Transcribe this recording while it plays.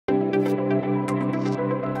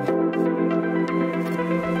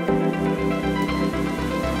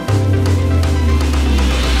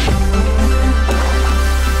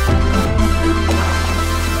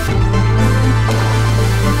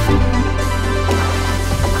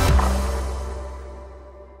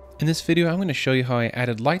In this video, I'm going to show you how I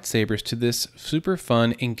added lightsabers to this super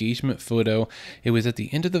fun engagement photo. It was at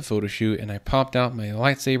the end of the photo shoot, and I popped out my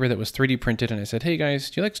lightsaber that was 3D printed, and I said, "Hey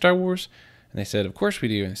guys, do you like Star Wars?" And they said, "Of course we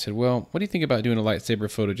do." And I said, "Well, what do you think about doing a lightsaber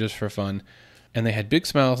photo just for fun?" And they had big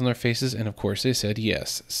smiles on their faces, and of course they said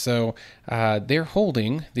yes. So they're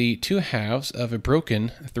holding the two halves of a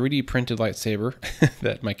broken 3D printed lightsaber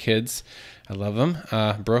that my kids, I love them,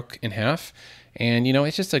 broke in half. And, you know,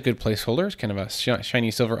 it's just a good placeholder. It's kind of a shiny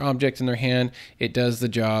silver object in their hand. It does the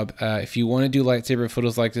job. If you want to do lightsaber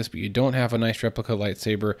photos like this, but you don't have a nice replica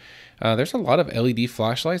lightsaber, there's a lot of LED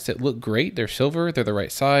flashlights that look great. They're silver, they're the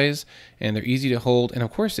right size, and they're easy to hold. And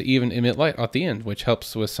of course, they even emit light at the end, which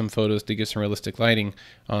helps with some photos to give some realistic lighting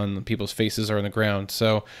on people's faces or on the ground.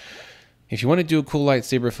 So if you want to do a cool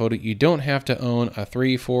lightsaber photo, you don't have to own a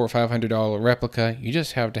 $300, $400, or $500 replica. You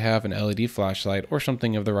just have to have an LED flashlight or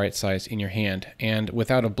something of the right size in your hand. And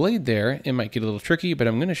without a blade there, it might get a little tricky, but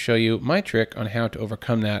I'm going to show you my trick on how to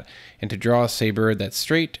overcome that and to draw a saber that's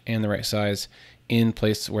straight and the right size in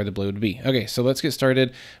place where the blade would be. Okay, so let's get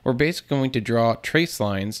started. We're basically going to draw trace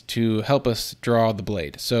lines to help us draw the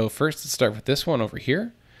blade. So first, let's start with this one over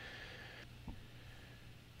here.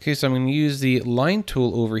 Okay, so I'm going to use the line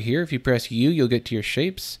tool over here. If you press U, you'll get to your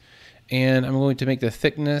shapes. And I'm going to make the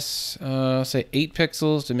thickness, say 8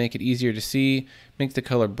 pixels to make it easier to see. Make the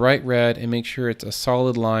color bright red and make sure it's a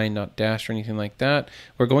solid line, not dashed or anything like that.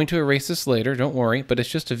 We're going to erase this later, don't worry, but it's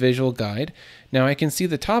just a visual guide. Now I can see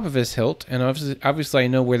the top of his hilt, and obviously I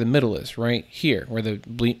know where the middle is, right here, where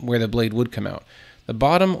the blade would come out. The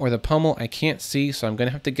bottom or the pommel I can't see, so I'm going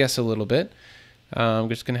to have to guess a little bit. I'm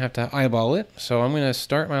just going to have to eyeball it. So I'm going to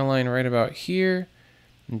start my line right about here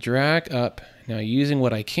and drag up. Now using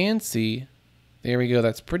what I can see, there we go,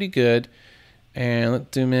 that's pretty good. And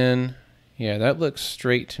let's zoom in. Yeah, that looks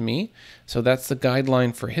straight to me. So that's the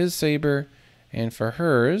guideline for his saber. And for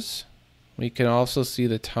hers, we can also see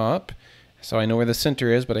the top. So I know where the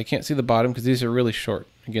center is, but I can't see the bottom because these are really short.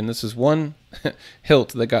 Again, this is one hilt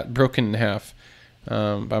that got broken in half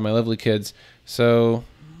by my lovely kids. So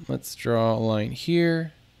let's draw a line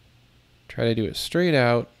here. Try to do it straight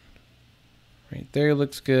out. Right there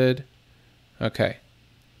looks good. Okay.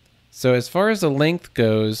 So as far as the length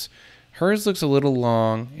goes, hers looks a little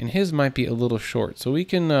long and his might be a little short. So we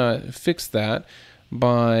can fix that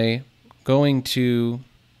by going to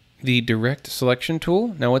the direct selection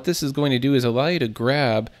tool. Now what this is going to do is allow you to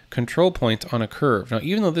grab control points on a curve. Now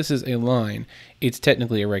even though this is a line, it's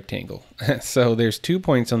technically a rectangle. So there's 2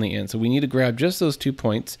 points on the end. So we need to grab just those 2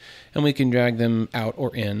 points and we can drag them out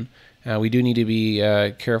or in. We do need to be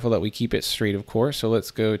careful that we keep it straight, of course. So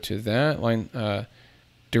let's go to that line,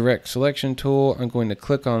 direct selection tool. I'm going to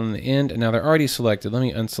click on the end and now they're already selected. Let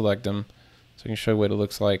me unselect them so I can show you what it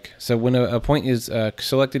looks like. So when a point is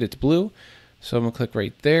selected, it's blue. So I'm going to click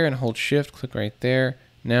right there and hold shift, click right there.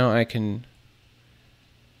 Now I can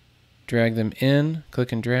drag them in,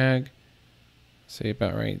 click and drag. Say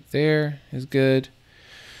about right there is good.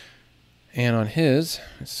 And on his,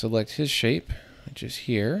 let's select his shape, which is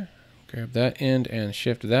here. Grab that end and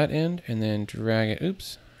shift that end and then drag it,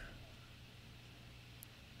 oops.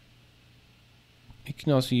 You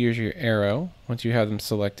can also use your arrow once you have them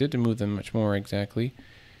selected to move them much more exactly.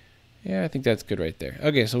 Yeah, I think that's good right there.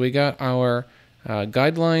 Okay, so we got our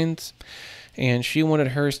guidelines, and she wanted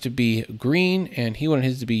hers to be green, and he wanted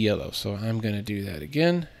his to be yellow. So I'm going to do that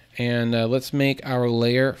again. And let's make our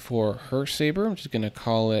layer for her saber. I'm just going to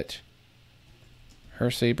call it her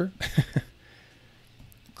saber.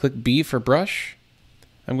 Click B for brush.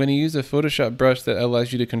 I'm going to use a Photoshop brush that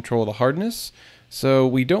allows you to control the hardness. So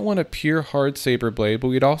we don't want a pure hard saber blade, but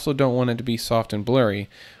we also don't want it to be soft and blurry.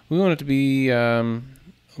 We want it to be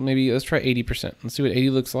maybe let's try 80%. Let's see what 80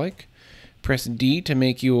 looks like. Press D to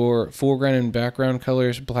make your foreground and background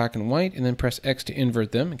colors black and white, and then press X to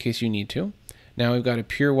invert them in case you need to. Now we've got a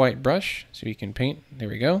pure white brush, so you can paint. There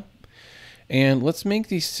we go. And let's make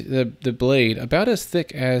the blade about as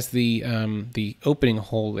thick as the opening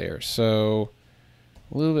hole there. So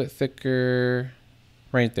a little bit thicker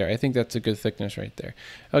right there. I think that's a good thickness right there.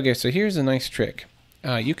 Okay, so here's a nice trick.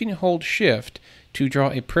 You can hold shift to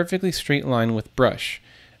draw a perfectly straight line with brush.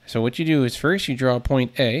 So what you do is first you draw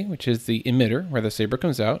point A, which is the emitter where the saber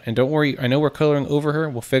comes out. And don't worry, I know we're coloring over her.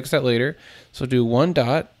 We'll fix that later. So do one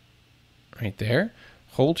dot right there.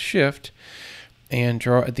 Hold shift and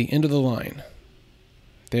draw at the end of the line.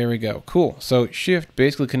 There we go. Cool. So shift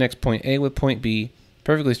basically connects point A with point B.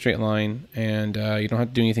 Perfectly straight line. And you don't have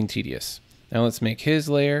to do anything tedious. Now let's make his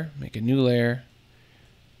layer. Make a new layer.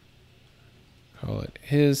 Call it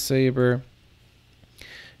his saber.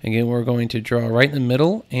 Again, we're going to draw right in the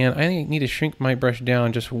middle, and I need to shrink my brush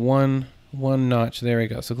down just one one notch. There we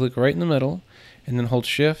go. So click right in the middle and then hold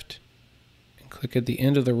shift and click at the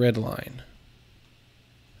end of the red line.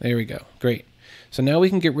 There we go. Great. So now we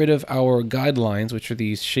can get rid of our guidelines, which are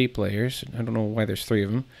these shape layers. I don't know why there's 3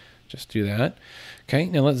 of them. Just do that. Okay,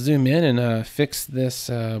 now let's zoom in and fix this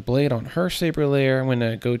blade on her saber layer. I'm going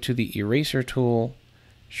to go to the eraser tool,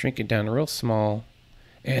 shrink it down real small,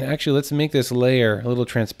 and actually let's make this layer a little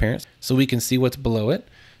transparent so we can see what's below it.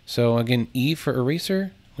 So again, E for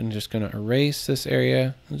eraser. I'm just going to erase this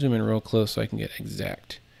area. I'll zoom in real close so I can get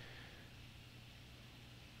exact.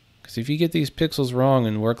 Because if you get these pixels wrong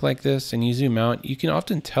and work like this and you zoom out, you can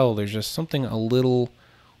often tell there's just something a little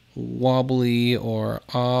wobbly or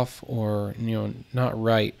off or not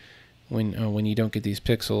right when you don't get these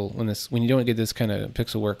when you don't get this kind of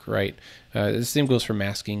pixel work right. The same goes for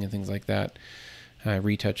masking and things like that,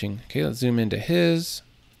 retouching. Okay, let's zoom into his,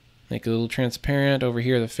 make it a little transparent over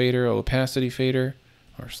here, the fader, opacity fader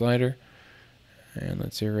or slider, and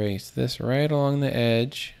let's erase this right along the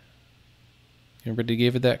edge. Remember to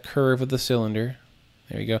give it that curve of the cylinder.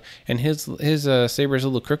 There you go. And his saber is a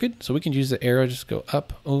little crooked, so we can use the arrow, just go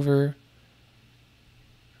up, over.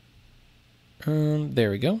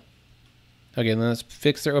 There we go. Okay, then let's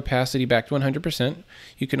fix their opacity back to 100%.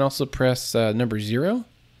 You can also press number 0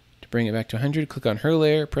 to bring it back to 100. Click on her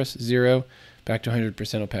layer, press 0, back to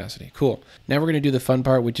 100% opacity. Cool. Now we're going to do the fun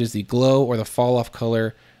part, which is the glow or the fall off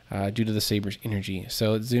color due to the saber's energy.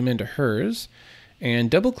 So let's zoom into hers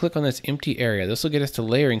and double click on this empty area. This will get us to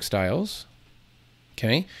layering styles.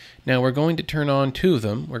 Okay, now we're going to turn on 2 of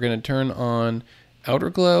them. We're going to turn on outer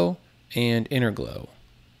glow and inner glow.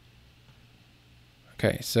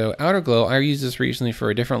 Okay, so outer glow, I used this recently for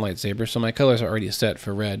a different lightsaber, so my colors are already set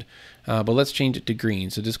for red, but let's change it to green.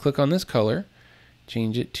 So just click on this color,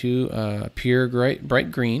 change it to pure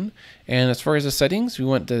bright green, and as far as the settings, we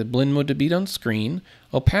want the blend mode to be on screen.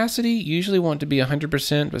 Opacity, usually want to be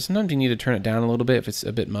 100%, but sometimes you need to turn it down a little bit if it's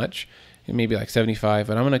a bit much. Maybe like 75,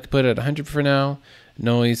 but I'm going to put it at 100 for now.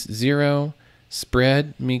 Noise 0,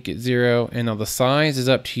 spread, make it 0, and now the size is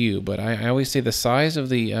up to you, but I always say the size of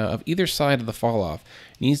the of either side of the fall off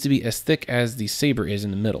needs to be as thick as the saber is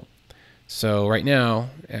in the middle. So right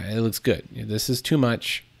now it looks good. This is too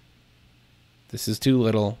much, this is too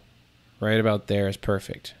little, right about there is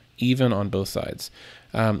perfect, even on both sides.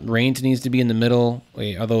 Range needs to be in the middle,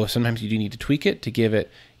 although sometimes you do need to tweak it to give it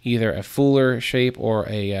either a fuller shape or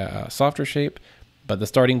a softer shape, but the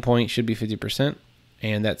starting point should be 50%,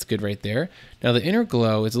 and that's good right there. Now the inner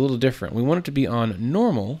glow is a little different. We want it to be on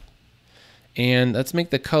normal, and let's make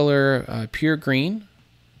the color pure green.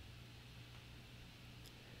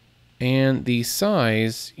 And the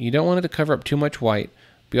size, you don't want it to cover up too much white,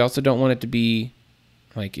 but you also don't want it to be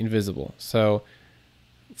like invisible. So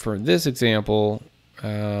for this example,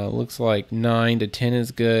 looks like 9 to 10 is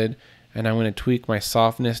good. And I'm going to tweak my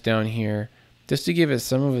softness down here just to give it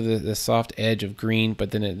some of the soft edge of green,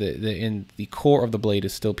 but then in the core of the blade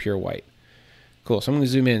is still pure white. Cool, so I'm going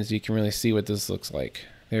to zoom in so you can really see what this looks like.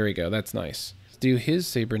 There we go, that's nice. Let's do his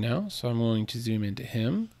saber now, so I'm going to zoom into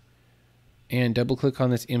him and double click on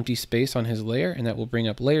this empty space on his layer, and that will bring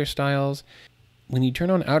up layer styles. When you turn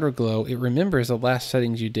on outer glow, it remembers the last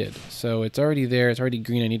settings you did. So it's already there, it's already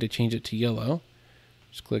green, I need to change it to yellow.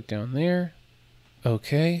 Just click down there.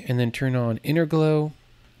 Okay, and then turn on inner glow.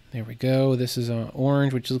 There we go. This is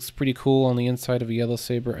orange, which looks pretty cool on the inside of a yellow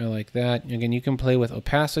saber. I like that. Again, you can play with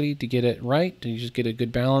opacity to get it right, to just get a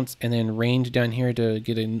good balance, and then range down here to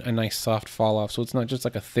get a nice soft fall off. So it's not just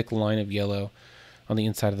like a thick line of yellow on the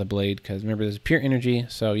inside of the blade, because remember, there's pure energy,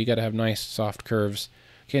 so you got to have nice soft curves.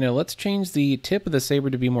 Okay, now let's change the tip of the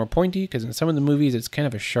saber to be more pointy, because in some of the movies it's kind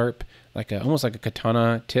of a sharp, almost like a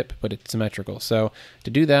katana tip, but it's symmetrical. So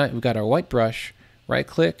to do that, we've got our white brush. Right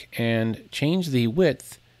click and change the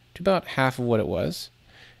width to about half of what it was.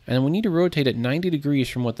 And then we need to rotate it 90 degrees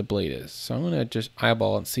from what the blade is. So I'm going to just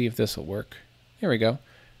eyeball and see if this will work. There we go.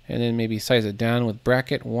 And then maybe size it down with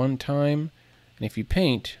bracket 1 time. And if you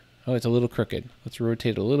paint, oh, it's a little crooked. Let's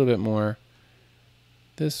rotate it a little bit more.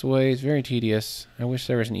 This way is very tedious. I wish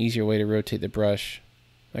there was an easier way to rotate the brush,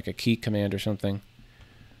 like a key command or something.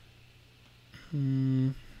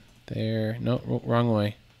 There. No, wrong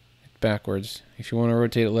way. Backwards. If you want to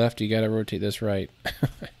rotate it left, you got to rotate this right.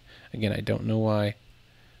 Again, I don't know why.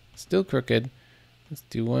 Still crooked. Let's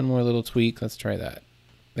do one more little tweak. Let's try that.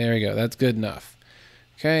 There we go. That's good enough.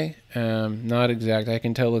 Okay. Not exact. I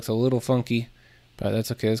can tell it looks a little funky, but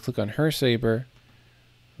that's okay. Let's click on her saber.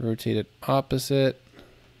 Rotate it opposite.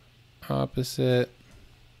 Opposite.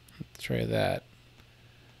 Let's try that.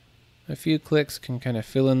 A few clicks can kind of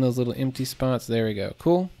fill in those little empty spots. There we go.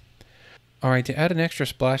 Cool. All right, to add an extra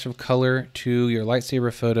splash of color to your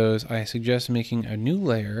lightsaber photos, I suggest making a new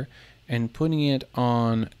layer and putting it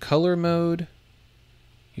on color mode.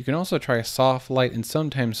 You can also try a soft light and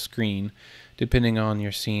sometimes screen, depending on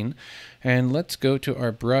your scene. And let's go to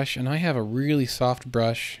our brush, and I have a really soft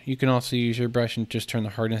brush. You can also use your brush and just turn the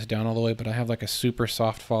hardness down all the way, but I have like a super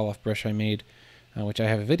soft fall off brush I made, which I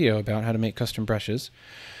have a video about how to make custom brushes.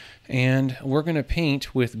 And we're gonna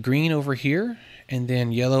paint with green over here and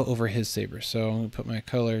then yellow over his saber. So I'm gonna put my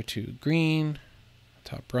color to green,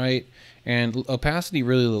 top right, and opacity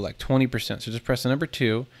really low, like 20%. So just press the number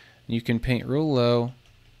 2, and you can paint real low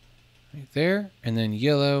right there, and then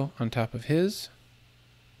yellow on top of his.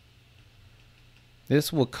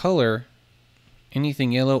 This will color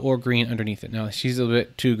anything yellow or green underneath it. Now she's a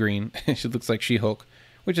bit too green. She looks like She-Hulk,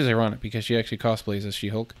 which is ironic because she actually cosplays as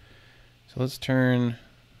She-Hulk. So let's turn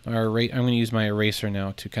our I'm going to use my eraser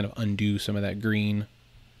now to kind of undo some of that green.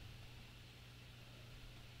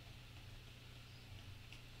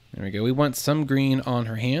 There we go. We want some green on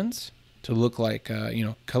her hands to look like, you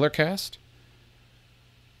know, color cast.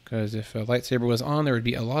 Because if a lightsaber was on, there would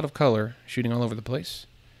be a lot of color shooting all over the place.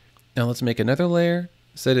 Now let's make another layer,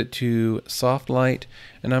 set it to soft light,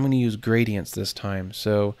 and I'm going to use gradients this time.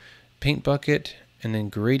 So paint bucket and then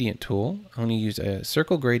gradient tool. I'm going to use a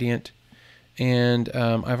circle gradient, and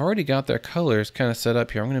I've already got their colors kind of set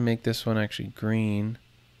up here. I'm going to make this one actually green.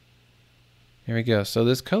 There we go. So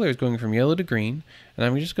this color is going from yellow to green, and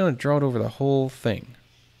I'm just going to draw it over the whole thing.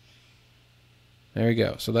 There we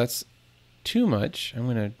go. So that's too much. I'm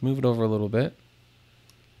going to move it over a little bit.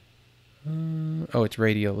 Oh, it's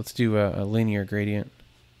radial. Let's do a linear gradient.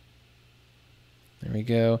 There we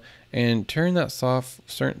go. And turn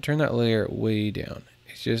that layer way down.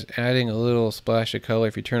 It's just adding a little splash of color.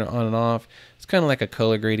 If you turn it on and off, it's kind of like a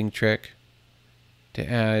color grading trick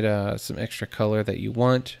to add some extra color that you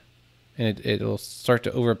want, and it'll start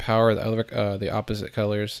to overpower the opposite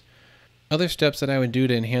colors. Other steps that I would do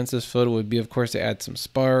to enhance this photo would be, of course, to add some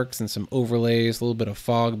sparks and some overlays, a little bit of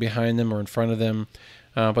fog behind them or in front of them.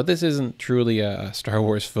 But this isn't truly a Star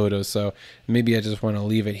Wars photo, so maybe I just want to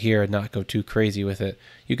leave it here and not go too crazy with it.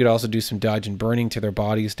 You could also do some dodge and burning to their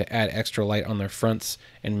bodies to add extra light on their fronts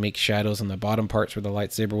and make shadows on the bottom parts where the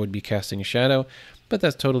lightsaber would be casting a shadow. But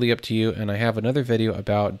that's totally up to you, and I have another video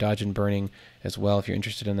about dodge and burning as well if you're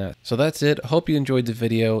interested in that. So that's it. Hope you enjoyed the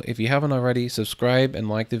video. If you haven't already, subscribe and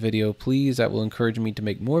like the video, please. That will encourage me to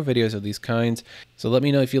make more videos of these kinds. So let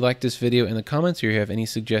me know if you liked this video in the comments or you have any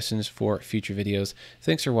suggestions for future videos.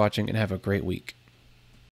 Thanks for watching and have a great week.